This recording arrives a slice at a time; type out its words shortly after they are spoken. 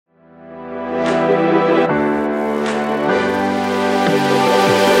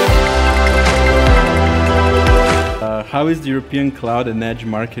how is the European cloud and edge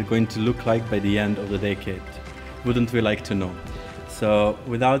market going to look like by the end of the decade? Wouldn't we like to know? So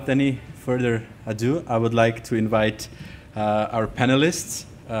without any further ado, I would like to invite our panelists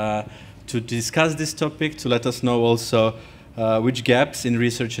to discuss this topic, to let us know also which gaps in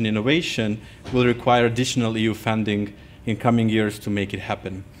research and innovation will require additional EU funding in coming years to make it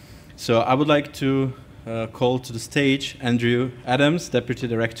happen. So I would like to call to the stage Andrew Adams, Deputy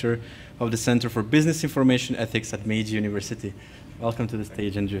Director of the Center for Business Information Ethics at Meiji University. Welcome to the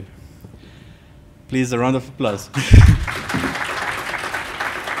stage, Andrew. Please, a round of applause.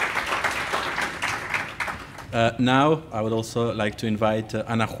 Now, I would also like to invite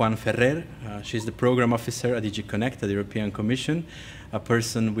Juan Ferrer. She's the Program Officer at DG CNECT at the European Commission, a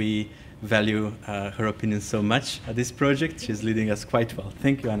person we value her opinion so much at this project. She's leading us quite well.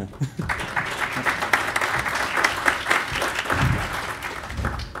 Thank you, Anna.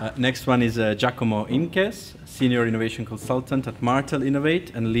 Next one is Giacomo Incas, Senior Innovation Consultant at Martel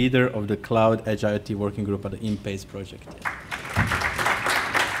Innovate and leader of the CloudEdgeIoT Working Group at the INPACE project.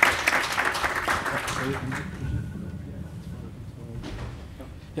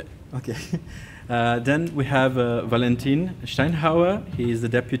 Yeah, okay. Then we have Valentin Steinhauer. He is the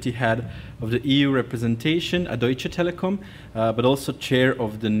Deputy Head of the EU representation at Deutsche Telekom, but also Chair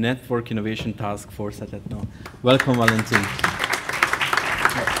of the Network Innovation Task Force at ETNO. Welcome, Valentin.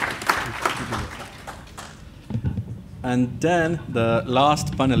 And then the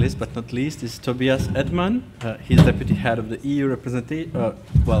last panelist, but not least, is Tobias Edman. He's Deputy Head of the EU representation.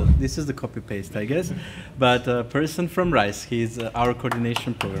 Well, this is the copy-paste, I guess, but a person from RISE. He's our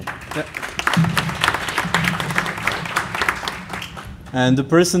coordination program. Yeah. And the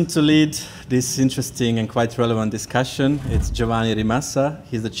person to lead this interesting and quite relevant discussion, it's Giovanni Rimassa.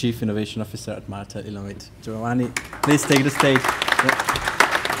 He's the Chief Innovation Officer at Martel Innovate. Giovanni, please take the stage. Yeah.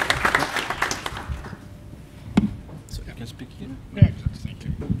 Thank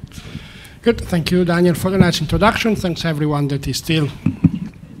you. Good. Thank you, Daniel, for the nice introduction. Thanks everyone that is still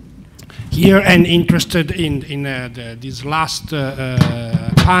here and interested in this last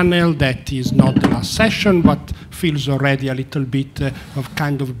panel that is not the last session, but feels already a little bit of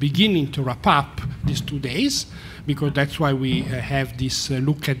kind of beginning to wrap up these 2 days, because that's why we have this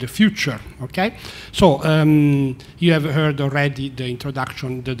look at the future, okay? So you have heard already the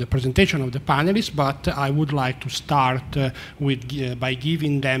introduction, the presentation of the panelists, but I would like to start by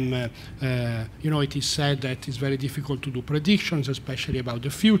giving them, you know, it is said that it's very difficult to do predictions, especially about the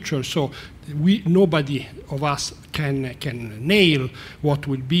future, so nobody of us can nail what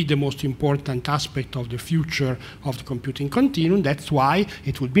will be the most important aspect of the future of the computing continuum. That's why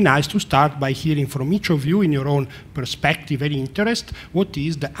it would be nice to start by hearing from each of you in your own perspective and interest, what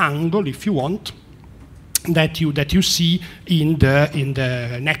is the angle, if you want, that you see in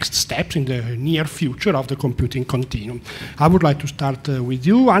the next steps, in the near future of the computing continuum. I would like to start with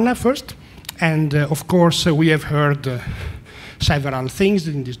you, Anna, first. And of course, we have heard several things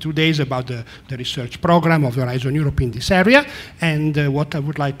in these 2 days about the research program of Horizon Europe in this area. And what I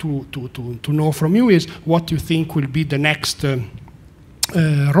would like to know from you is what you think will be the next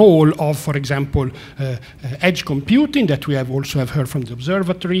role of, for example, edge computing that we have also heard from the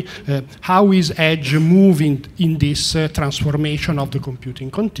observatory. How is edge moving in this transformation of the computing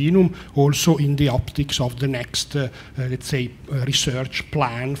continuum, also in the optics of the next, let's say, research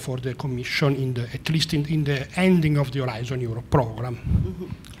plan for the Commission, at least in the ending of the Horizon Europe program?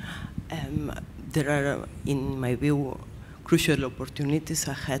 Mm-hmm. There are, in my view, crucial opportunities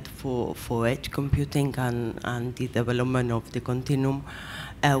ahead for edge computing and the development of the continuum.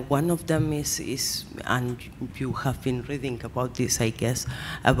 One of them is, and you have been reading about this, I guess,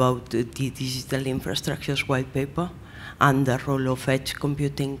 about the digital infrastructures white paper and the role of edge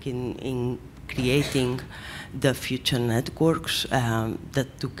computing in creating the future networks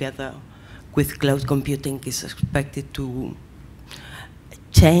that together with cloud computing is expected to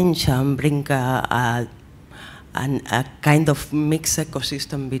change and bring a kind of mixed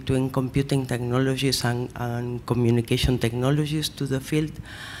ecosystem between computing technologies and communication technologies to the field.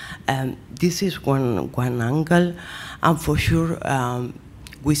 This is one angle, and for sure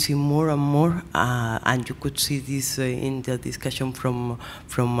we see more and more, and you could see this in the discussion from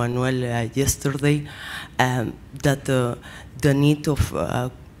Manuel yesterday, that the need of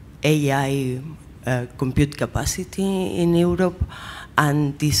AI compute capacity in Europe,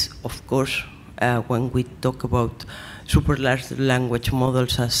 and this, of course, when we talk about super large language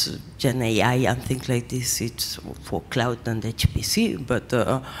models as Gen AI and things like this, it's for cloud and HPC, but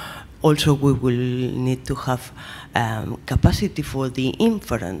also we will need to have capacity for the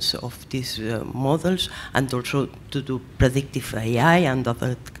inference of these models, and also to do predictive AI and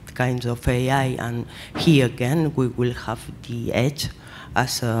other kinds of AI. And here again, we will have the edge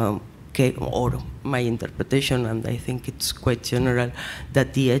as a, or my interpretation, and I think it's quite general, that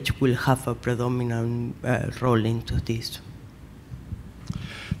the edge will have a predominant role into this.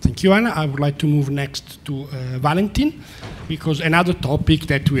 Thank you, Anna. I would like to move next to Valentin, because another topic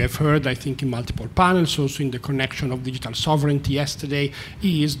that we have heard, I think, in multiple panels, also in the connection of digital sovereignty yesterday,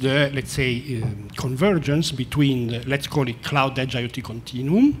 is the, let's say, convergence between, the, let's call it CloudEdgeIoT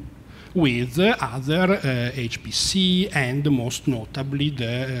continuum, with other HPC and most notably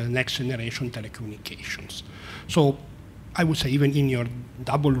the next generation telecommunications. So I would say even in your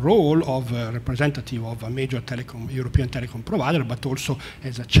double role of representative of a major European telecom provider, but also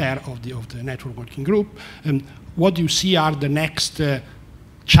as a chair of the network working group, what do you see are the next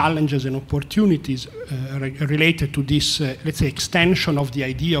challenges and opportunities related to this, let's say, extension of the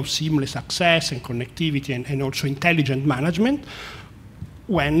idea of seamless access and connectivity and also intelligent management,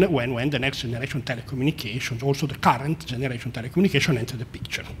 when the next generation telecommunications, also the current generation telecommunication, enter the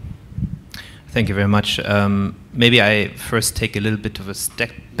picture? Thank you very much. Maybe I first take a little bit of a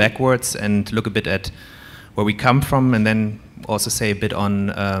step backwards and look a bit at where we come from, and then also say a bit on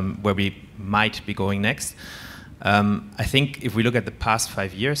where we might be going next. I think if we look at the past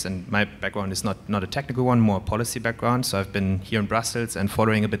 5 years, and my background is not a technical one, more a policy background, so I've been here in Brussels and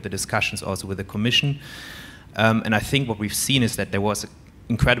following a bit the discussions also with the Commission. And I think what we've seen is that there was an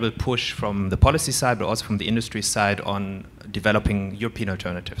incredible push from the policy side, but also from the industry side on developing European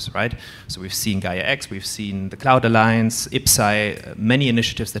alternatives, right? So we've seen Gaia-X, we've seen the Cloud Alliance, IPSAI, many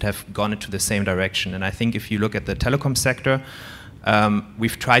initiatives that have gone into the same direction. And I think if you look at the telecom sector,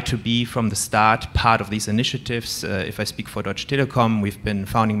 we've tried to be from the start part of these initiatives. If I speak for Deutsche Telekom, we've been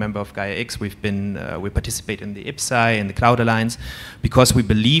founding member of Gaia-X, we participate in the IPSAI and the Cloud Alliance, because we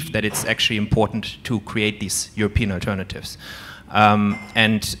believe that it's actually important to create these European alternatives.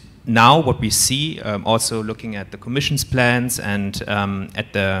 And now what we see, also looking at the Commission's plans and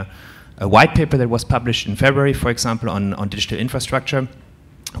at the white paper that was published in February, for example, on digital infrastructure,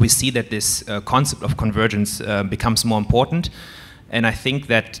 we see that this concept of convergence becomes more important. And I think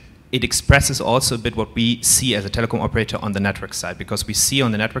that it expresses also a bit what we see as a telecom operator on the network side, because we see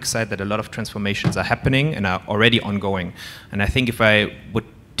on the network side that a lot of transformations are happening and are already ongoing. And I think if I would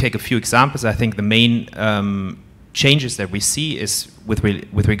take a few examples, I think the main changes that we see is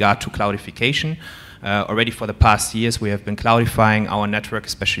with regard to cloudification. Already for the past years, we have been cloudifying our network,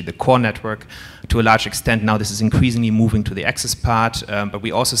 especially the core network, to a large extent. Now this is increasingly moving to the access part, but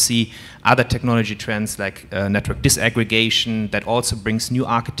we also see other technology trends like network disaggregation that also brings new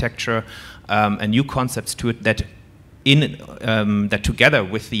architecture and new concepts to it that that together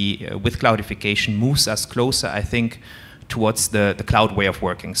with cloudification moves us closer, I think, towards the cloud way of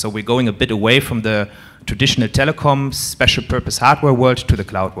working. So we're going a bit away from the traditional telecom, special purpose hardware world to the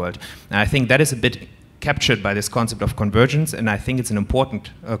cloud world. And I think that is a bit captured by this concept of convergence, and I think it's an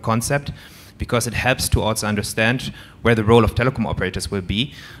important concept because it helps to also understand where the role of telecom operators will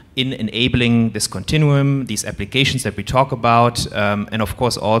be in enabling this continuum, these applications that we talk about, and of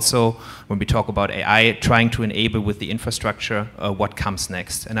course also when we talk about AI, trying to enable with the infrastructure what comes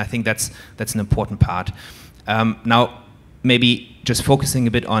next. And I think that's an important part. Now, maybe just focusing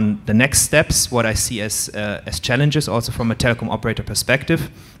a bit on the next steps, what I see as challenges also from a telecom operator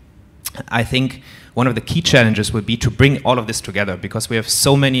perspective. I think one of the key challenges would be to bring all of this together, because we have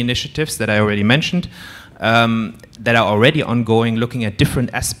so many initiatives that I already mentioned that are already ongoing, looking at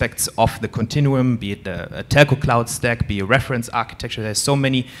different aspects of the continuum, be it a telco cloud stack, be a reference architecture. There's so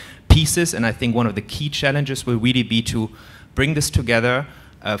many pieces, and I think one of the key challenges will really be to bring this together,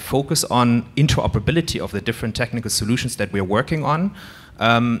 focus on interoperability of the different technical solutions that we're working on,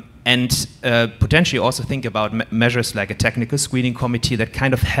 and potentially also think about measures like a technical screening committee that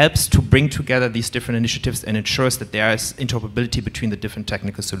kind of helps to bring together these different initiatives and ensures that there is interoperability between the different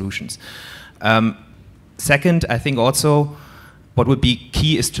technical solutions. Second, I think also what would be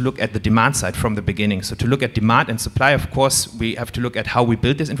key is to look at the demand side from the beginning. So to look at demand and supply, of course, we have to look at how we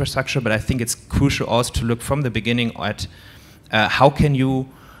build this infrastructure, but I think it's crucial also to look from the beginning at how can you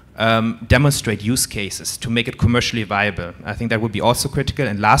demonstrate use cases to make it commercially viable. I think that would be also critical.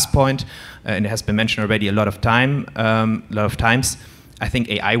 And last point, and it has been mentioned already a lot of times, I think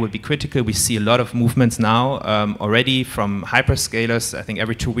AI will be critical. We see a lot of movements now already from hyperscalers. I think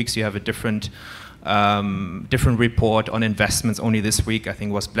every 2 weeks you have a different report on investments. Only this week, I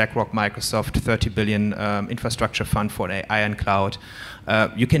think, was BlackRock, Microsoft, 30 billion infrastructure fund for AI and cloud.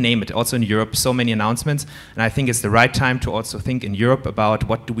 You can name it. Also in Europe, so many announcements. And I think it's the right time to also think in Europe about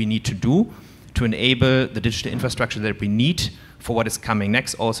what do we need to do to enable the digital infrastructure that we need for what is coming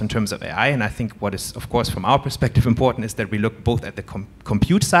next, also in terms of AI. And I think what is, of course, from our perspective important is that we look both at the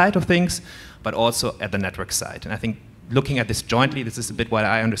compute side of things, but also at the network side. And I think looking at this jointly, this is a bit what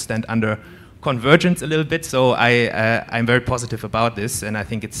I understand under convergence a little bit. So I'm very positive about this, and I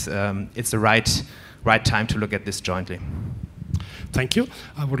think it's the right time to look at this jointly. Thank you.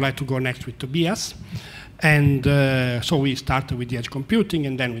 I would like to go next with Tobias. And so we started with the edge computing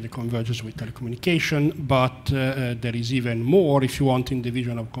and then with the convergence with telecommunication, but there is even more, if you want, in the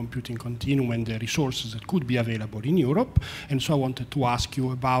vision of computing continuum and the resources that could be available in Europe. And so I wanted to ask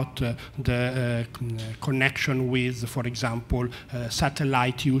you about the connection with, for example,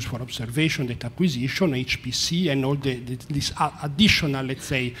 satellite use for observation, data acquisition, HPC, and all this additional, let's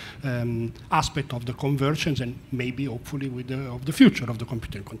say, aspect of the convergence and maybe, hopefully, with of the future of the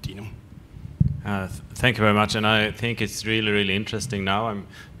computing continuum. Thank you very much, and I think it's really, really interesting now. I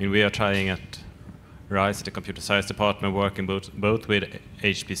mean, we are trying at RISE, the computer science department, working both with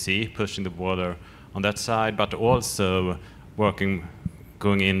HPC, pushing the border on that side, but also going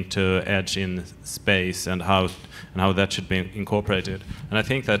into edge in space and how that should be incorporated. And I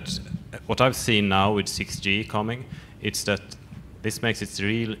think that what I've seen now with 6G coming, it's that this makes it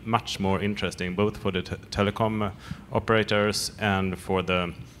really much more interesting, both for the telecom operators and for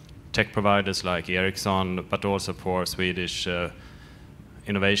the tech providers like Ericsson, but also for Swedish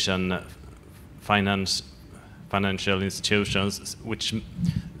innovation, financial institutions.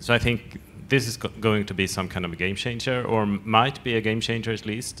 So I think this is going to be some kind of a game changer, or might be a game changer at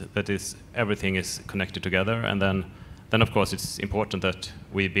least. That is, everything is connected together, and then of course it's important that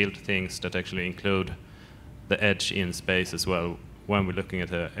we build things that actually include the edge in space as well when we're looking at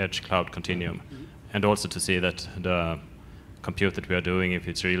the edge cloud continuum, and also to see that the compute that we are doing, if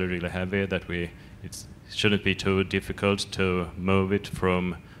it's really, really heavy, that it shouldn't be too difficult to move it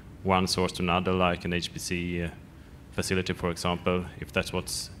from one source to another, like an HPC facility, for example, if that's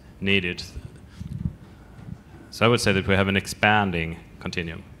what's needed. So I would say that we have an expanding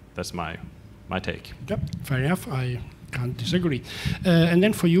continuum. That's my take. Yep, fair enough. I can't disagree. And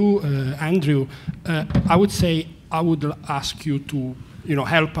then for you, Andrew, I would say I would ask you to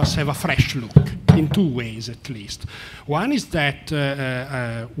help us have a fresh look in two ways at least. One is that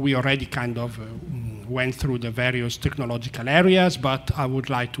we already kind of went through the various technological areas, but I would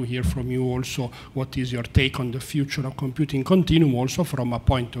like to hear from you also what is your take on the future of computing continuum, also from a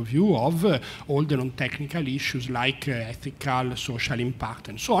point of view of all the non-technical issues like ethical, social impact,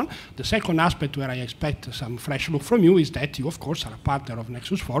 and so on. The second aspect where I expect some fresh look from you is that you, of course, are a partner of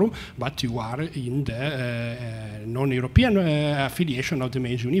Nexus Forum, but you are in the non-European affiliation of the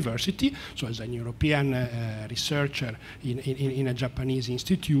Meiji University, so as an European researcher in a Japanese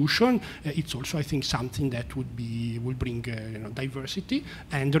institution, it's also, I think, something that will bring diversity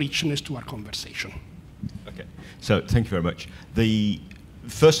and richness to our conversation. Okay, so thank you very much.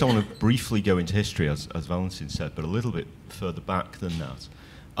 First, I want to briefly go into history, as Valentin said, but a little bit further back than that,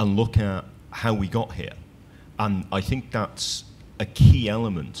 and look at how we got here. And I think that's a key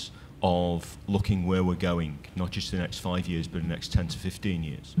element of looking where we're going, not just the next 5 years, but the next 10 to 15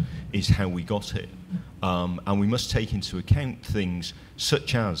 years, is how we got here. And we must take into account things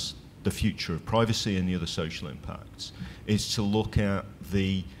such as the future of privacy and the other social impacts, is to look at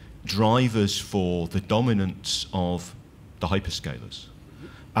the drivers for the dominance of the hyperscalers.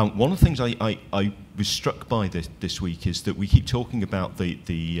 And one of the things I was struck by this week is that we keep talking about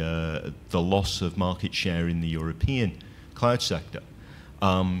the loss of market share in the European cloud sector.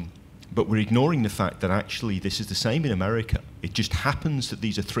 But we're ignoring the fact that actually this is the same in America. It just happens that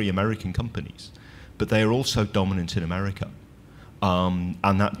these are 3 American companies, but they are also dominant in America. And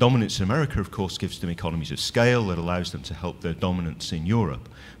that dominance in America, of course, gives them economies of scale that allows them to help their dominance in Europe,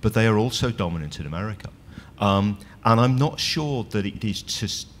 but they are also dominant in America. And I'm not sure that it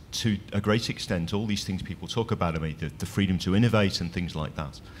is to a great extent all these things people talk about, I mean, the freedom to innovate and things like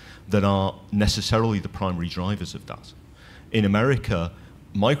that, that are necessarily the primary drivers of that. In America,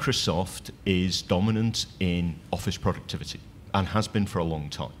 Microsoft is dominant in office productivity and has been for a long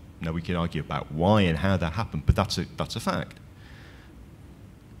time. Now, we can argue about why and how that happened, but that's a fact.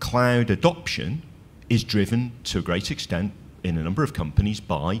 Cloud adoption is driven to a great extent in a number of companies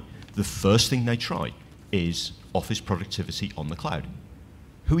by the first thing they try is office productivity on the cloud.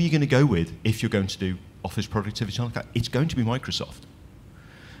 Who are you going to go with if you're going to do office productivity on the cloud? It's going to be Microsoft.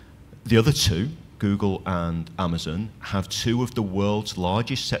 The other two, Google and Amazon, have 2 of the world's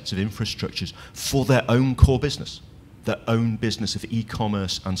largest sets of infrastructures for their own core business, their own business of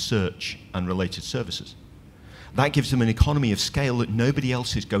e-commerce and search and related services. That gives them an economy of scale that nobody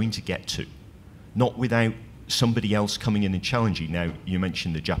else is going to get to, not without somebody else coming in and challenging. Now, you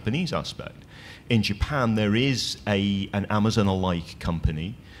mentioned the Japanese aspect. In Japan, there is an Amazon-alike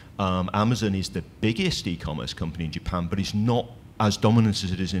company. Amazon is the biggest e-commerce company in Japan, but it's not as dominant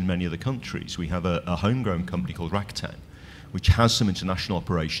as it is in many other countries. We have a homegrown company called Rakuten, which has some international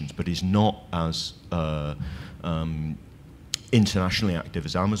operations, but is not as internationally active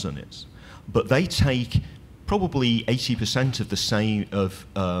as Amazon is. But they take probably 80% of the same of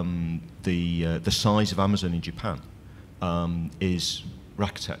the size of Amazon in Japan is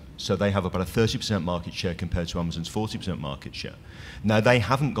Rakuten. So they have about a 30% market share compared to Amazon's 40% market share. Now, they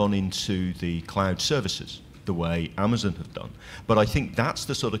haven't gone into the cloud services the way Amazon have done, but I think that's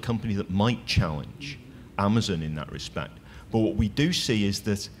the sort of company that might challenge Amazon in that respect. But what we do see is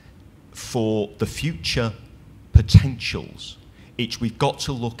that for the future potentials, we've got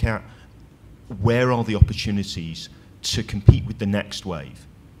to look at where are the opportunities to compete with the next wave,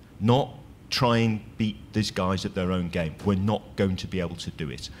 not try and beat these guys at their own game. We're not going to be able to do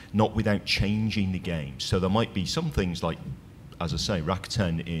it, not without changing the game. So there might be some things like, as I say,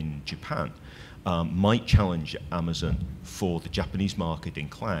 Rakuten in Japan might challenge Amazon for the Japanese market in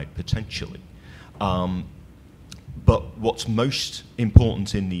cloud, potentially. But what's most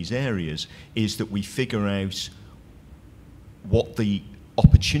important in these areas is that we figure out what the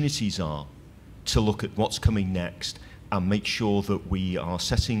opportunities are to look at what's coming next and make sure that we are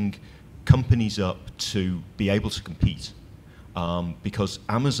setting companies up to be able to compete. Because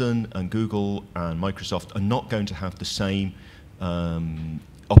Amazon and Google and Microsoft are not going to have the same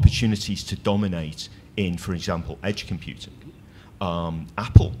opportunities to dominate in, for example, edge computing.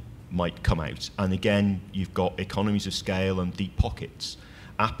 Apple might come out, and again, you've got economies of scale and deep pockets.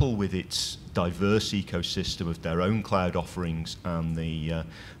 Apple, with its diverse ecosystem of their own cloud offerings and the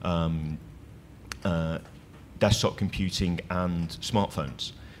desktop computing and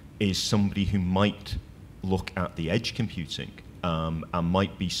smartphones, is somebody who might look at the edge computing and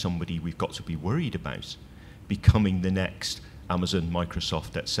might be somebody we've got to be worried about becoming the next Amazon,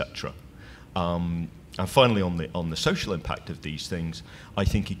 Microsoft, etc. And finally, on the social impact of these things, I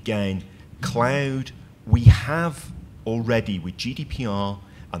think, again, cloud, we have already, with GDPR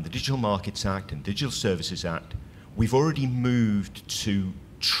and the Digital Markets Act and Digital Services Act, we've already moved to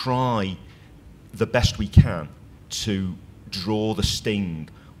try the best we can to draw the sting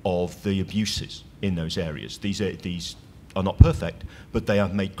of the abuses in those areas. These are not perfect, but they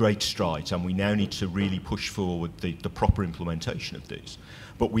have made great strides, and we now need to really push forward the proper implementation of these.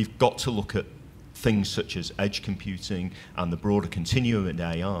 But we've got to look at things such as edge computing and the broader continuum in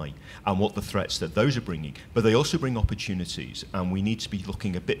AI and what the threats that those are bringing. But they also bring opportunities, and we need to be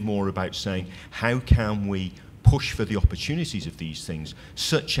looking a bit more about saying, how can we push for the opportunities of these things,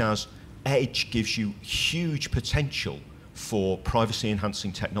 such as edge gives you huge potential for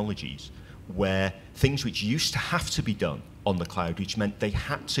privacy-enhancing technologies, where things which used to have to be done on the cloud, which meant they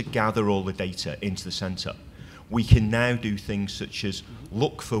had to gather all the data into the center, we can now do things such as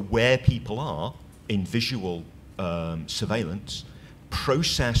look for where people are in visual surveillance,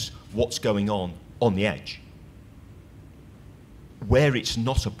 process what's going on the edge. Where it's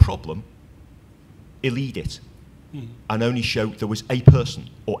not a problem, elide it, and only show there was a person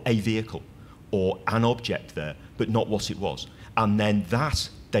or a vehicle or an object there, but not what it was. And then that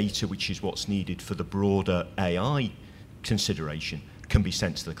data, which is what's needed for the broader AI consideration, can be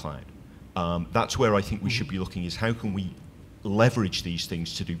sent to the cloud. That's where I think we should be looking, is how can we leverage these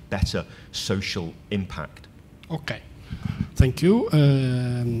things to do better social impact. Okay. Thank you,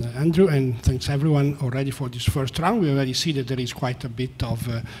 Andrew, and thanks everyone already for this first round. We already see that there is quite a bit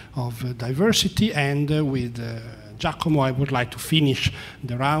of diversity, and with Giacomo, I would like to finish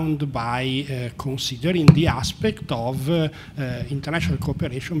the round by considering the aspect of international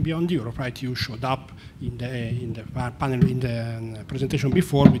cooperation beyond Europe. Right, you showed up in the panel, in the presentation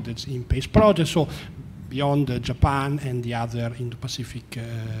before with the INPACE project. So beyond Japan and the other Indo-Pacific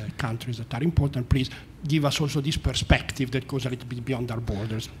countries that are important, please give us also this perspective that goes a little bit beyond our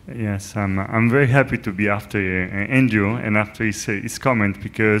borders. Yes, I'm very happy to be after Andrew and after his comment,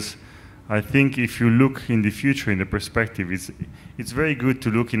 because I think if you look in the future, in the perspective, it's very good to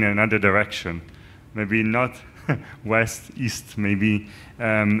look in another direction, maybe not west, east, maybe.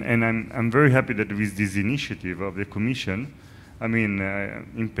 And I'm very happy that with this initiative of the Commission, I mean,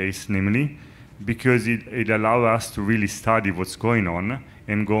 INPACE namely, because it allows us to really study what's going on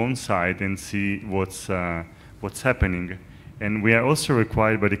and go on site and see what's happening. And we are also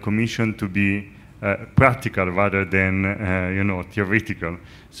required by the Commission to be practical rather than theoretical.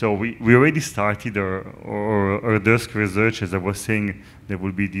 So we already started our desk research. As I was saying, there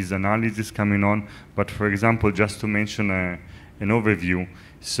will be this analysis coming on. But for example, just to mention an overview.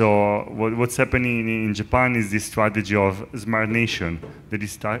 So what's happening in Japan is this strategy of smart nation that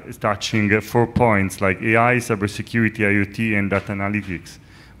is touching 4 points like AI, cybersecurity, IoT, and data analytics,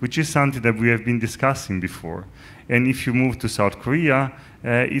 which is something that we have been discussing before. And if you move to South Korea,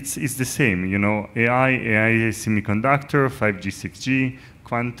 it's the same. You know, AI semiconductor, 5G, 6G,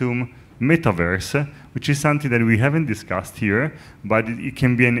 quantum, metaverse, which is something that we haven't discussed here, but it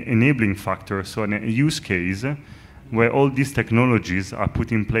can be an enabling factor, so a use case where all these technologies are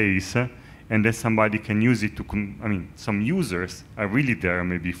put in place and then somebody can use it to, some users are really there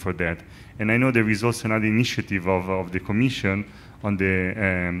maybe for that. And I know there is also another initiative of the Commission on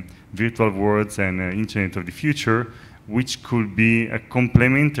the virtual worlds and Internet of the Future, which could be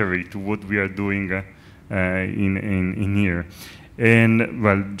complementary to what we are doing in here. And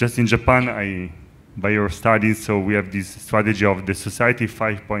well, just in Japan, by your studies, so we have this strategy of the society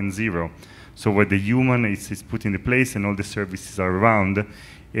 5.0. So where the human is put in the place and all the services are around.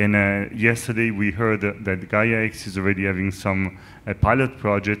 And yesterday we heard that Gaia X is already having some pilot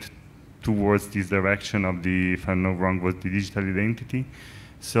project towards this direction of the, if I'm not wrong, was the digital identity.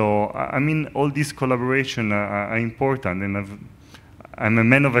 So, I mean, all these collaboration are important, and I'm a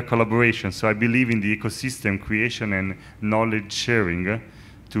man of a collaboration, so I believe in the ecosystem creation and knowledge sharing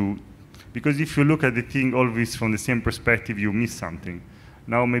because if you look at the thing always from the same perspective, you miss something.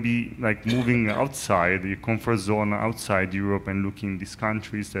 Now maybe like moving outside, your comfort zone outside Europe and looking at these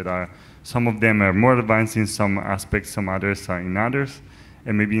countries that are, some of them are more advanced in some aspects, some others are in others,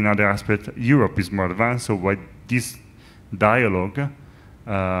 and maybe in other aspects, Europe is more advanced, so by this dialogue,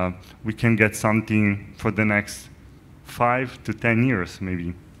 we can get something for the next 5 to 10 years,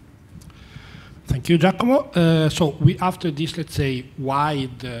 maybe. Thank you, Giacomo. So after this, let's say,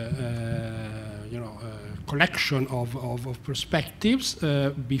 wide, collection of perspectives,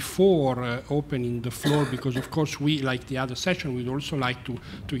 before opening the floor, because of course we, like the other session, we'd also like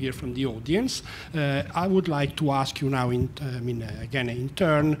to hear from the audience. I would like to ask you now, again in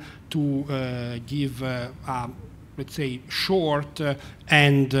turn, to give let's say, short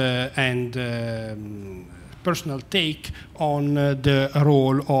and personal take on the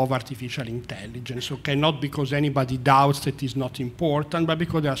role of artificial intelligence. Okay, not because anybody doubts that it's not important, but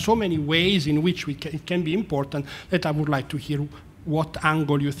because there are so many ways in which it can be important that I would like to hear what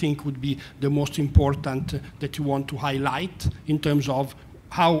angle you think would be the most important that you want to highlight in terms of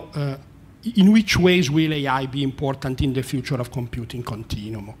how in which ways will AI be important in the future of computing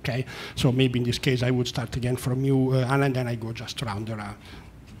continuum, okay? So maybe in this case, I would start again from you, Anna, and then I go just round around.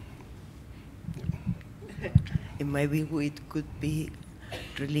 In my view, it could be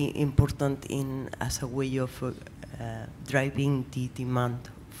really important as a way of driving the demand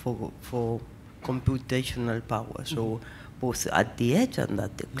for computational power, so both at the edge and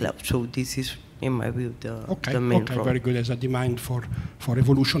at the cloud. So this is, in my view, the main role. Very good. As a demand for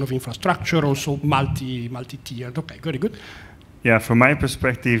evolution of infrastructure, also multi-tiered. Okay, very good. Yeah, from my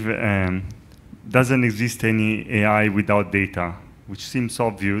perspective, doesn't exist any AI without data, which seems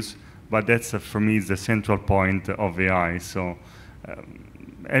obvious, but that's, for me, is the central point of AI. So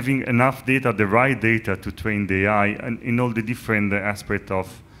having enough data, the right data to train the AI in all the different aspects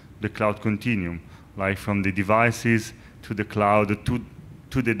of the cloud continuum, like from the devices to the cloud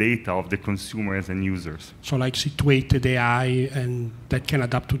to the data of the consumers and users. So like situated AI, and that can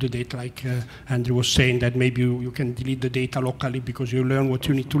adapt to the data, like Andrew was saying, that maybe you can delete the data locally because you learn what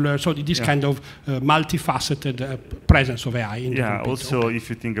you need to learn. So this kind of multifaceted presence of AI in the computer. Also, if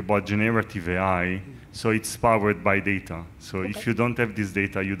you think about generative AI, so it's powered by data. So if you don't have this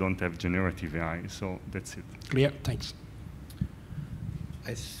data, you don't have generative AI. So that's it. Clear, thanks.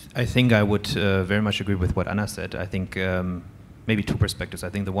 I think I would very much agree with what Anna said. I think maybe two perspectives. I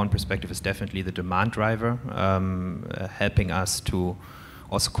think the one perspective is definitely the demand driver, helping us to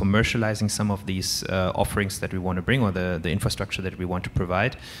also commercializing some of these offerings that we want to bring, or the infrastructure that we want to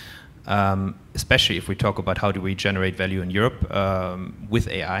provide. Especially if we talk about how do we generate value in Europe with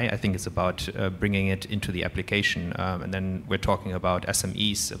AI, I think it's about bringing it into the application. And then we're talking about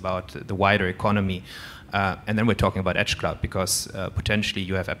SMEs, about the wider economy. And then we're talking about edge cloud, because potentially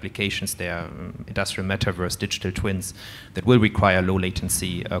you have applications there, industrial metaverse, digital twins, that will require low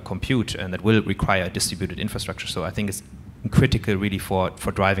latency compute and that will require distributed infrastructure. So I think it's critical really for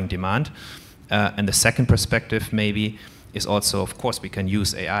driving demand. And the second perspective maybe is also, of course, we can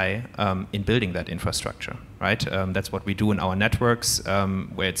use AI in building that infrastructure, right? That's what we do in our networks,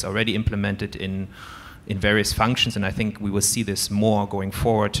 where it's already implemented in various functions. And I think we will see this more going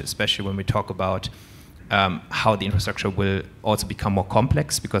forward, especially when we talk about how the infrastructure will also become more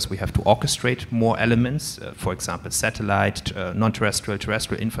complex because we have to orchestrate more elements, for example, satellite, non-terrestrial,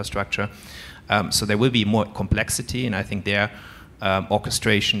 terrestrial infrastructure. So there will be more complexity, and I think there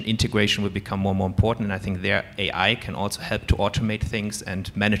orchestration, integration will become more and more important, and I think there AI can also help to automate things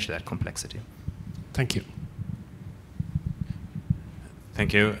and manage that complexity. Thank you.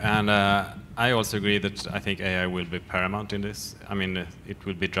 Thank you. And I also agree that I think AI will be paramount in this. I mean, it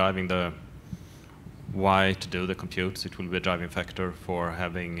will be driving the why to do the computes. It will be a driving factor for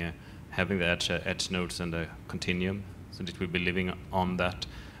having the edge nodes and the continuum. So it will be living on that.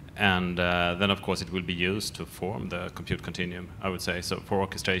 And then, of course, it will be used to form the compute continuum, I would say. So for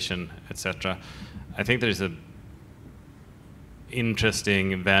orchestration, etc. I think there is a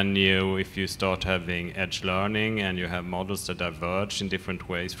interesting venue if you start having edge learning and you have models that diverge in different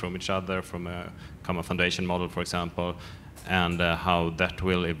ways from each other, from a common foundation model, for example, and how that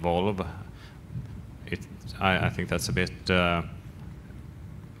will evolve. I think that's a bit,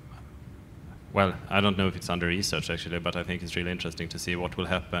 well, I don't know if it's under research actually, but I think it's really interesting to see what will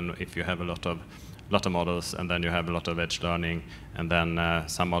happen if you have a lot of models and then you have a lot of edge learning and then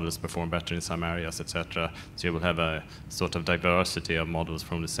some models perform better in some areas, etc. So you will have a sort of diversity of models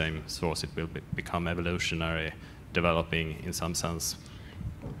from the same source. It will become evolutionary, developing in some sense.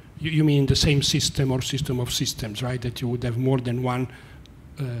 You mean the same system or system of systems, right? That you would have more than one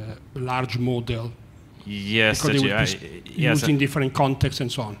large model. Yes, because they would be used in different contexts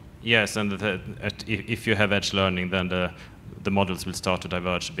and so on. Yes, and if you have edge learning, then the models will start to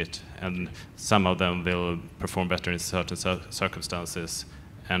diverge a bit, and some of them will perform better in certain circumstances,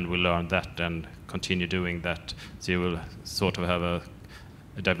 and will learn that and continue doing that. So you will sort of have a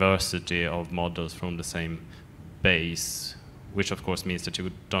diversity of models from the same base, which of course means that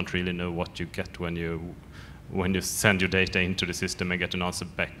you don't really know what you get when you send your data into the system and get an answer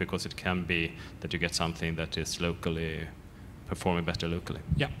back, because it can be that you get something that is locally performing better locally.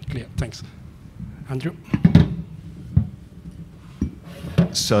 Yeah, clear. Thanks. Andrew?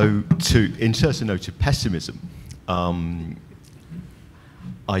 So to insert a note of pessimism, I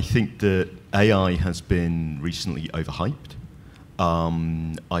think that AI has been recently overhyped.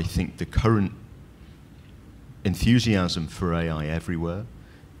 I think the current enthusiasm for AI everywhere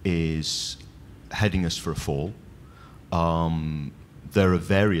is heading us for a fall. There are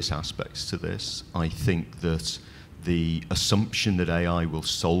various aspects to this. I think that the assumption that AI will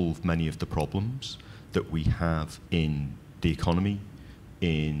solve many of the problems that we have in the economy,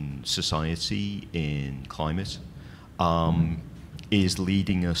 in society, in climate, is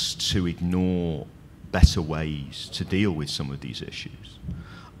leading us to ignore better ways to deal with some of these issues.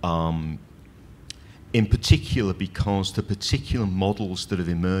 In particular, because the particular models that have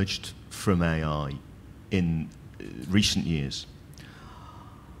emerged from AI in recent years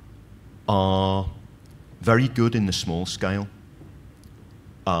are very good in the small scale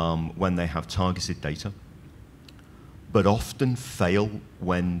when they have targeted data, but often fail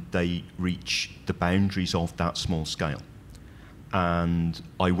when they reach the boundaries of that small scale. And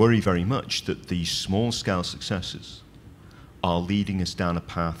I worry very much that these small scale successes are leading us down a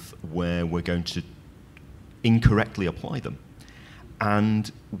path where we're going to incorrectly apply them.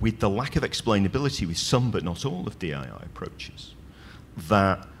 And with the lack of explainability with some but not all of the AI approaches,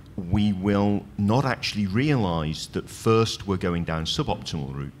 that we will not actually realize that first we're going down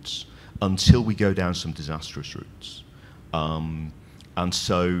suboptimal routes until we go down some disastrous routes. And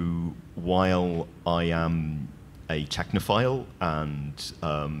so while I am a technophile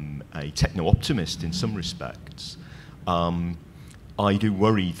and a techno-optimist in some respects, I do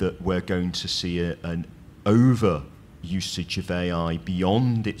worry that we're going to see an over-usage of AI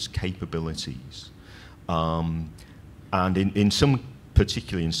beyond its capabilities. And in some,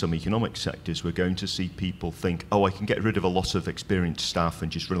 particularly in some economic sectors, we're going to see people think, oh, I can get rid of a lot of experienced staff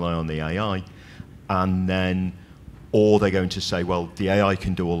and just rely on the AI. And then, or they're going to say, well, the AI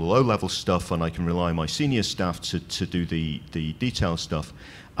can do all the low-level stuff and I can rely on my senior staff to do the detailed stuff.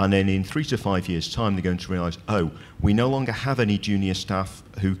 And then in 3 to 5 years' time, they're going to realize, oh, we no longer have any junior staff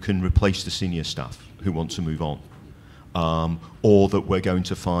who can replace the senior staff who want to move on. Or that we're going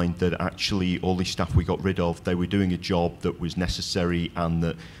to find that actually all these staff we got rid of, they were doing a job that was necessary and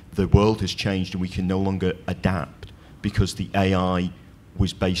that the world has changed and we can no longer adapt because the AI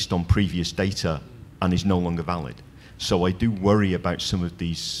was based on previous data and is no longer valid. So I do worry about some of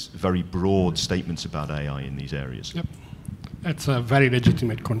these very broad statements about AI in these areas. Yep. That's a very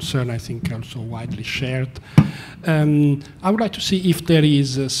legitimate concern, I think, also widely shared. I would like to see if there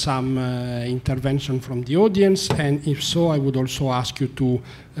is some intervention from the audience, and if so, I would also ask you to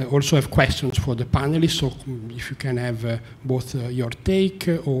also have questions for the panelists, so if you can have both your take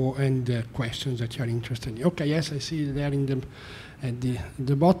and questions that you are interested in. Okay, yes, I see there at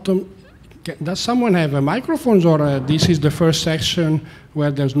the bottom. Does someone have microphones, or this is the first section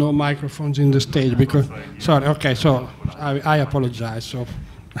where there's no microphones in the stage? Because, sorry, okay, so I apologize. So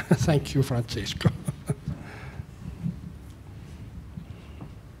thank you, Francesco.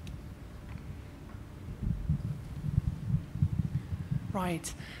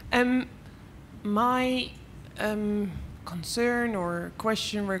 Right. My concern or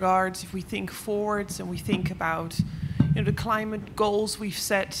question regards, if we think forwards and we think about the climate goals we've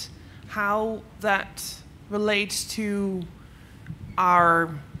set, how that relates to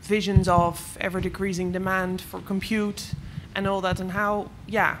our visions of ever-decreasing demand for compute and all that, and how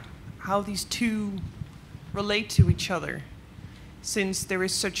these two relate to each other, since there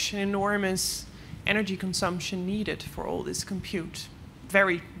is such an enormous energy consumption needed for all this compute.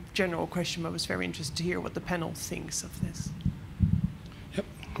 Very general question, but I was very interested to hear what the panel thinks of this. Yep.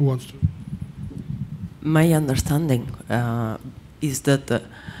 Who wants to? My understanding is that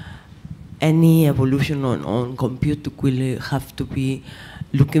any evolution on compute will have to be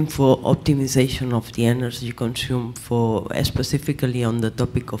looking for optimization of the energy consumed for specifically on the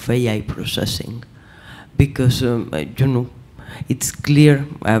topic of AI processing, because it's clear.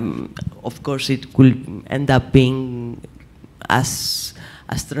 Of course, it will end up being as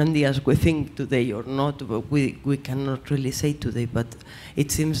trendy as we think today or not, but we cannot really say today, but it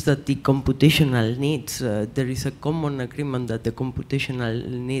seems that the computational needs, there is a common agreement that the computational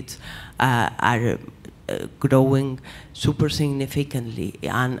needs are growing super significantly,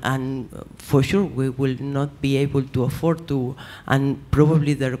 and for sure we will not be able to afford to, and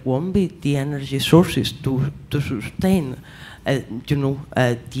probably there won't be the energy sources to sustain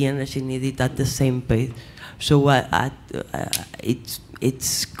the energy needed at the same pace. So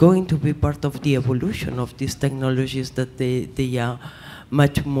it's going to be part of the evolution of these technologies, that they are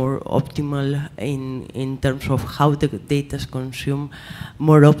much more optimal in terms of how the data is consumed,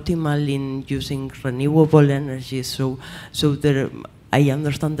 more optimal in using renewable energy. So there, I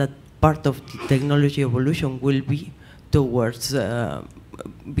understand that part of the technology evolution will be towards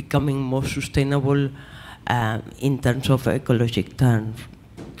becoming more sustainable in terms of ecologic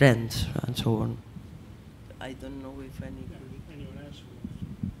trends and so on. I don't know if anyone else.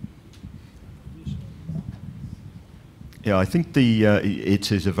 Yeah, I think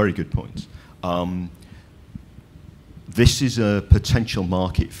it is a very good point. This is a potential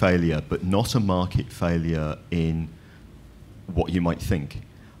market failure, but not a market failure in what you might think.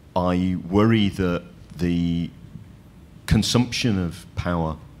 I worry that the consumption of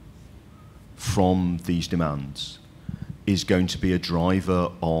power from these demands is going to be a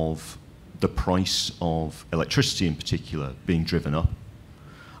driver of the price of electricity in particular being driven up,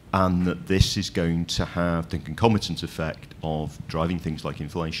 and that this is going to have the concomitant effect of driving things like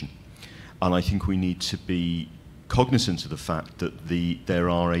inflation. And I think we need to be cognizant of the fact that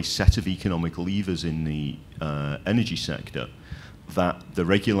there are a set of economic levers in the energy sector that the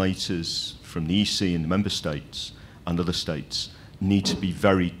regulators from the EC and the member states and other states need to be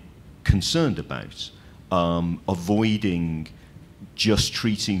very concerned about, avoiding just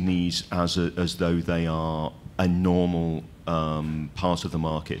treating these as though they are a normal part of the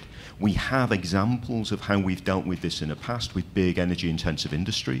market. We have examples of how we've dealt with this in the past with big energy-intensive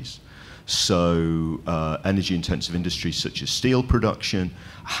industries. So energy-intensive industries such as steel production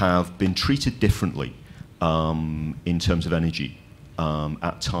have been treated differently in terms of energy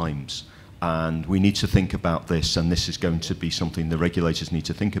at times. And we need to think about this, and this is going to be something the regulators need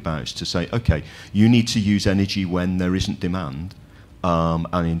to think about, is to say, okay, you need to use energy when there isn't demand,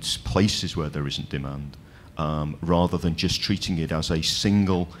 and in places where there isn't demand, rather than just treating it as a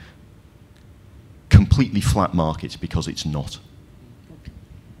single, completely flat market, because it's not.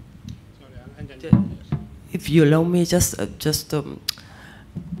 If you allow me, just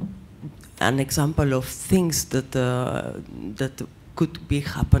an example of things that could be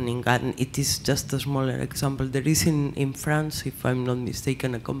happening, and it is just a smaller example. There is in France, if I'm not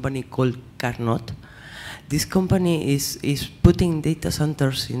mistaken, a company called Carnot. This company is putting data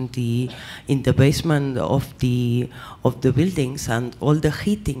centers in the basement of the buildings, and all the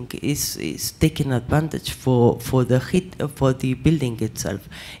heating is taking advantage for the building itself.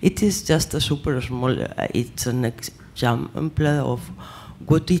 It is just a super small. It's an example of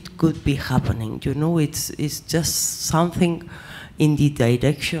what it could be happening. You know, it's just something in the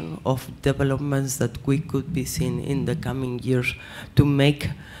direction of developments that we could be seeing in the coming years to make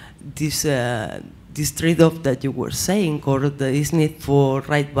this, this trade-off that you were saying, or this need for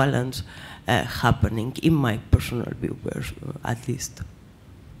right balance happening, in my personal view, at least.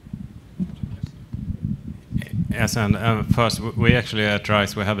 Yes, and first, we actually at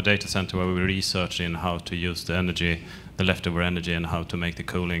RISE, we have a data center where we research in how to use the energy, the leftover energy, and how to make the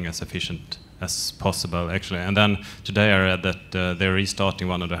cooling as efficient as possible, actually. And then today I read that they're restarting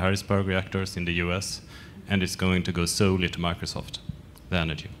one of the Harrisburg reactors in the US, and it's going to go solely to Microsoft, the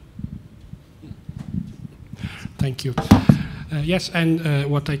energy. Thank you. Yes, and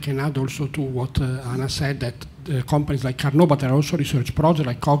what I can add also to what Anna said, that companies like Carnot, but there are also research projects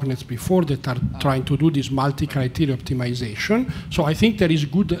like Cognets before that are trying to do this multi-criteria optimization. So I think there is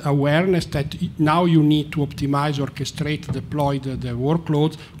good awareness that now you need to optimize, orchestrate, deploy the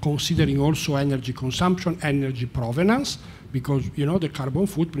workloads, considering also energy consumption, energy provenance, because the carbon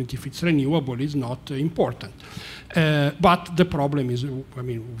footprint, if it's renewable, is not important. But the problem is,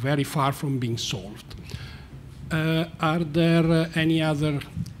 very far from being solved. Are there any other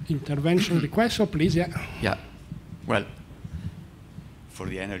intervention requests? So please, yeah. Yeah. Well, for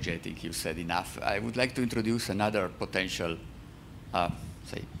the energy, I think you said enough. I would like to introduce another potential,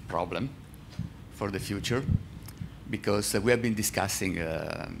 say, problem for the future, because we have been discussing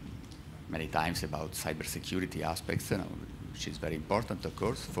many times about cybersecurity aspects, which is very important, of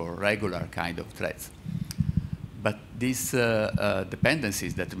course, for regular kind of threats. But these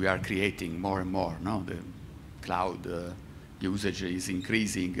dependencies that we are creating more and more, the cloud usage is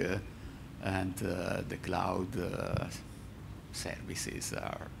increasing, and the cloud services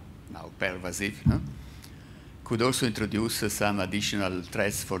are now pervasive, could also introduce some additional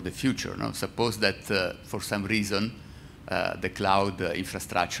threats for the future. Suppose that for some reason the cloud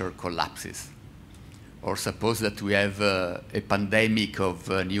infrastructure collapses, or suppose that we have a pandemic of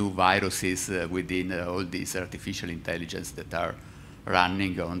new viruses within all these artificial intelligence that are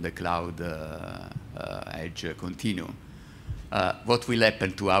running on the cloud edge continuum. What will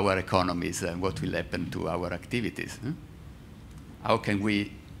happen to our economies and what will happen to our activities? How can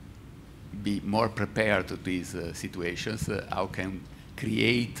we be more prepared to these situations? How can we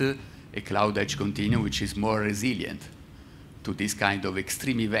create a cloud edge continuum which is more resilient to this kind of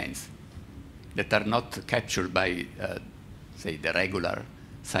extreme events that are not captured by, say, the regular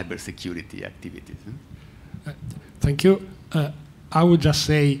cybersecurity activities? Thank you. I would just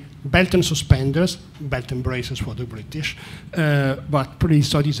say belt and suspenders, belt and braces for the British, but please,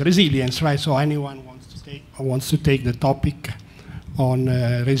 so this resilience, right? So anyone wants to take the topic on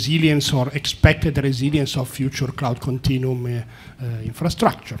resilience or expected resilience of future cloud continuum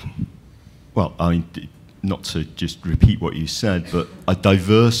infrastructure. Well, I mean, not to just repeat what you said, but a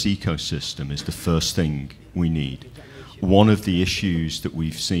diverse ecosystem is the first thing we need. One of the issues that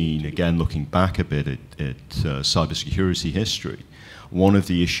we've seen, again, looking back a bit at cybersecurity history, one of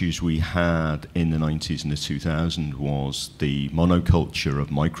the issues we had in the 90s and the 2000s was the monoculture of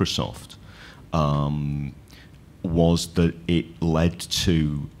Microsoft, was that it led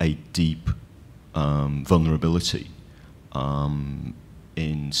to a deep vulnerability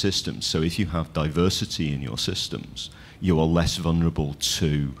in systems. So if you have diversity in your systems, you are less vulnerable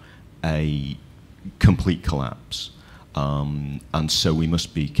to a complete collapse. And so we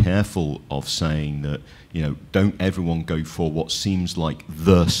must be careful of saying that, don't everyone go for what seems like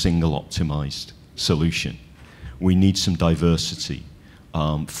the single optimized solution. We need some diversity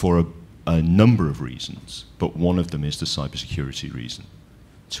for a number of reasons, but one of them is the cybersecurity reason,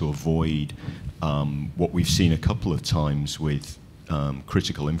 to avoid what we've seen a couple of times with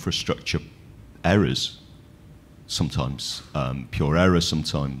critical infrastructure errors, sometimes pure errors,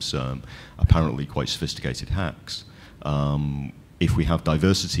 sometimes apparently quite sophisticated hacks. If we have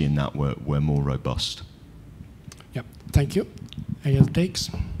diversity in that, we're more robust. Yep, thank you. Any other takes?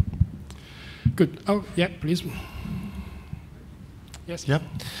 Good. Oh, yeah, please. Yes. Yep.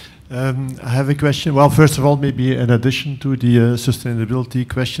 I have a question. Well, first of all, maybe in addition to the sustainability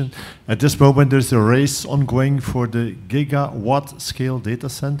question, at this moment there's a race ongoing for the gigawatt scale data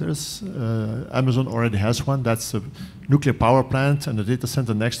centers. Amazon already has one. That's a nuclear power plant and a data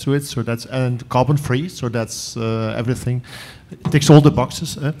center next to it. So that's and carbon free. So that's everything. It ticks all the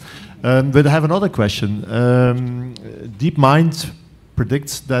boxes. But I have another question. DeepMind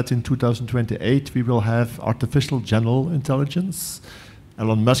predicts that in 2028 we will have artificial general intelligence.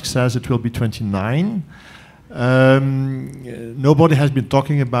 Elon Musk says it will be 29. Nobody has been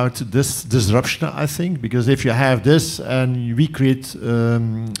talking about this disruption, I think, because if you have this and we create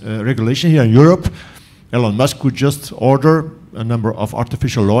regulation here in Europe, Elon Musk could just order a number of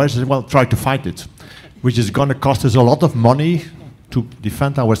artificial lawyers and, well, try to fight it, which is going to cost us a lot of money to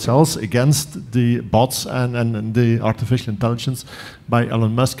defend ourselves against the bots and the artificial intelligence by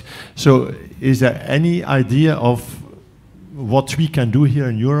Elon Musk. So is there any idea of what we can do here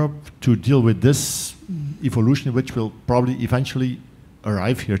in Europe to deal with this evolution, which will probably eventually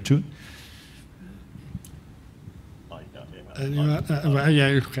arrive here too?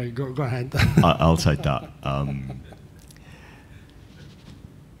 Yeah, okay, go ahead. I'll take that.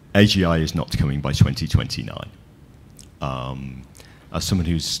 AGI is not coming by 2029. As someone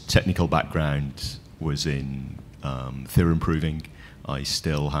whose technical background was in theorem proving, I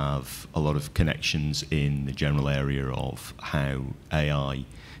still have a lot of connections in the general area of how AI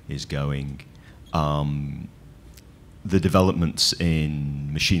is going. The developments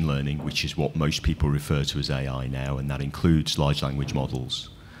in machine learning, which is what most people refer to as AI now, and that includes large language models,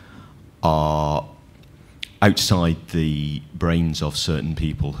 are outside the brains of certain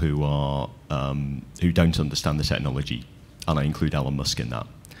people who are who don't understand the technology, and I include Elon Musk in that,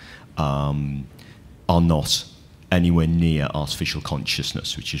 are not anywhere near artificial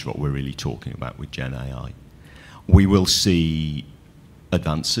consciousness, which is what we're really talking about with Gen AI. We will see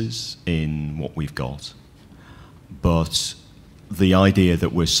advances in what we've got, but the idea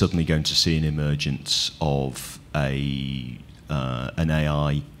that we're suddenly going to see an emergence of an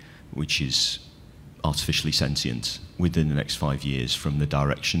AI which is artificially sentient within the next 5 years from the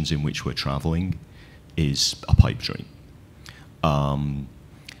directions in which we're traveling is a pipe dream.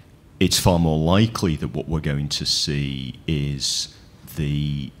 It's far more likely that what we're going to see is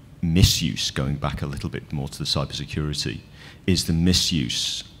the misuse, going back a little bit more to the cybersecurity, is the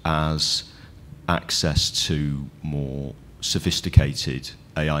misuse as access to more sophisticated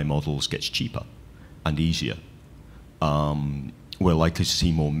AI models gets cheaper and easier. We're likely to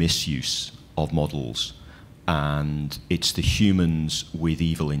see more misuse of models, and it's the humans with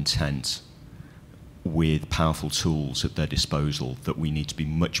evil intent, with powerful tools at their disposal, that we need to be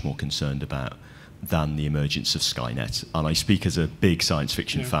much more concerned about than the emergence of Skynet. And I speak as a big science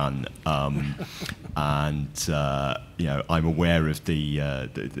fiction fan, and you know, I'm aware of the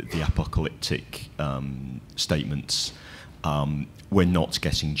apocalyptic statements. We're not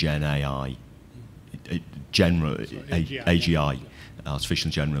getting Gen AI, AGI,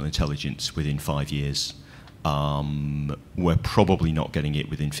 artificial general intelligence, within 5 years. We're probably not getting it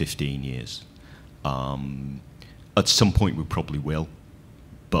within 15 years. At some point we probably will,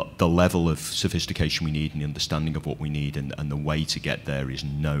 but the level of sophistication we need and the understanding of what we need and the way to get there is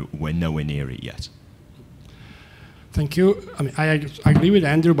we're nowhere near it yet. Thank you. I mean, I agree with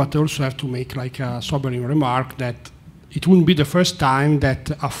Andrew, but I also have to make like a sobering remark that it wouldn't be the first time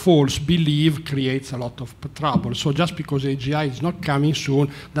that a false belief creates a lot of trouble. So just because AGI is not coming soon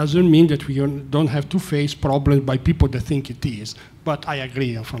doesn't mean that we don't have to face problems by people that think it is. But I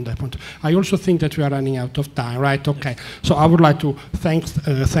agree from that point. I also think that we are running out of time, right? Okay. So I would like to thank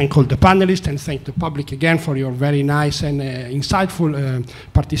all the panelists and thank the public again for your very nice and insightful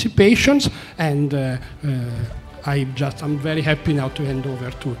participations. And I'm very happy now to hand over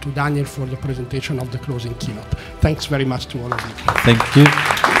to Daniel for the presentation of the closing keynote. Thanks very much to all of you. Thank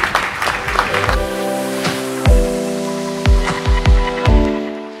you.